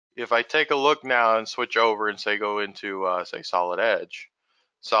if I take a look now and switch over and say go into say Solid Edge,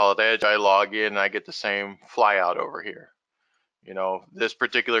 I log in and I get the same flyout over here. You know, this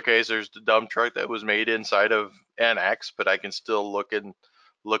particular case, there's the dump truck that was made inside of NX, but I can still look at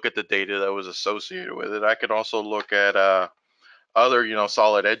the data that was associated with it. I can also look at other, you know,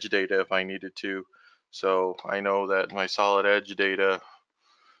 Solid Edge data if I needed to. So I know that my Solid Edge data,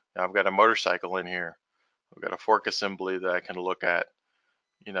 I've got a motorcycle in here. I've got a fork assembly that I can look at,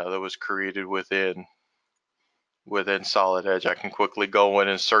 you know, that was created within Solid Edge. I can quickly go in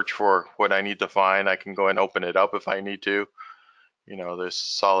and search for what I need to find. I can go and open it up if I need to. You know, this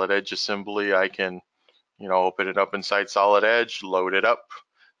Solid Edge assembly, I can, you know, open it up inside Solid Edge, load it up.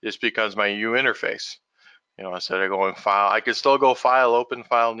 This becomes my U interface. You know, instead of going file, I can still go file, open,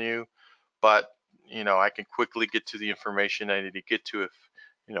 file new, but, you know, I can quickly get to the information I need to get to. If,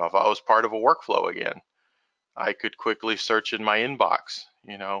 you know, if I was part of a workflow again, I could quickly search in my inbox,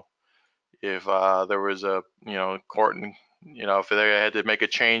 you know, if there was a, you know, you know, if they had to make a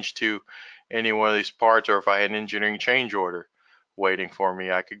change to any one of these parts, or if I had an engineering change order waiting for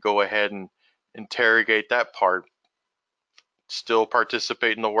me, I could go ahead and interrogate that part, still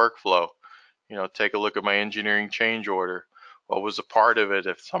participate in the workflow. You know, take a look at my engineering change order. What was a part of it?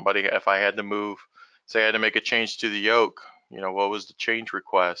 If I had to move, say I had to make a change to the yoke, you know, what was the change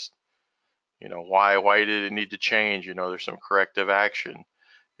request? You know, why did it need to change? You know, there's some corrective action.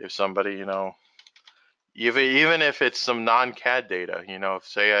 If somebody, you know, even if it's some non-CAD data, you know, if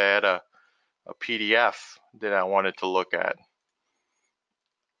say I had a PDF that I wanted to look at,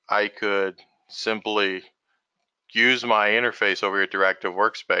 I could simply use my interface over here at Directive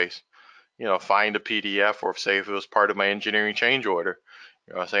Workspace, you know, find a PDF, or say if it was part of my engineering change order,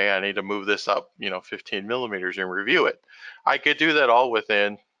 you know, say I need to move this up, you know, 15 millimeters and review it. I could do that all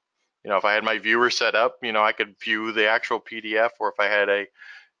within, you know, if I had my viewer set up, you know, I could view the actual PDF, or if I had a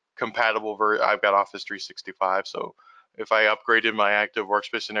compatible version, I've got Office 365, so if I upgraded my active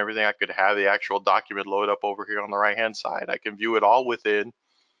workspace and everything, I could have the actual document load up over here on the right hand side. I can view it all within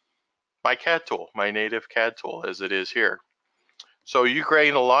my CAD tool, my native CAD tool, as it is here. So you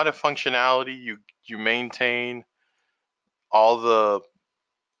gain a lot of functionality. You maintain all the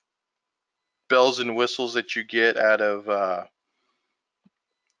bells and whistles that you get out of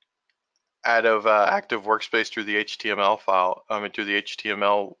Active Workspace through the HTML file. Through the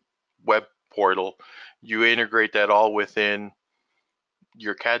HTML web portal. You integrate that all within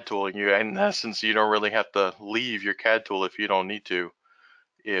your CAD tool, and you, in essence, you don't really have to leave your CAD tool if you don't need to,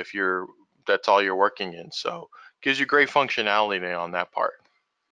 if that's all you're working in. So gives you great functionality on that part.